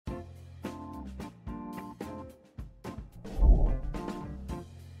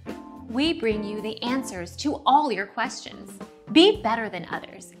we bring you the answers to all your questions. Be better than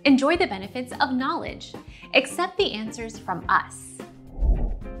others. Enjoy the benefits of knowledge. Accept the answers from us.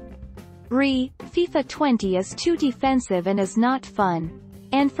 FIFA 20 is too defensive and is not fun.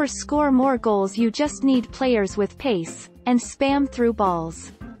 And for score more goals you just need players with pace, and spam through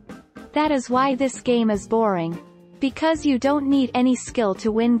balls. That is why this game is boring. Because you don't need any skill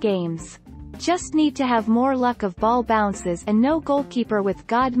to win games. Just need to have more luck of ball bounces and no goalkeeper with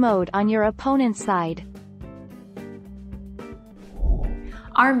God mode on your opponent's side.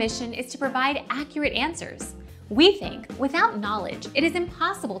 Our mission is to provide accurate answers. We think without knowledge, it is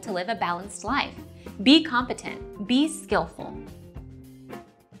impossible to live a balanced life. Be competent, be skillful.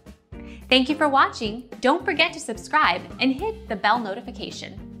 Thank you for watching. Don't forget to subscribe and hit the bell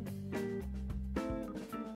notification.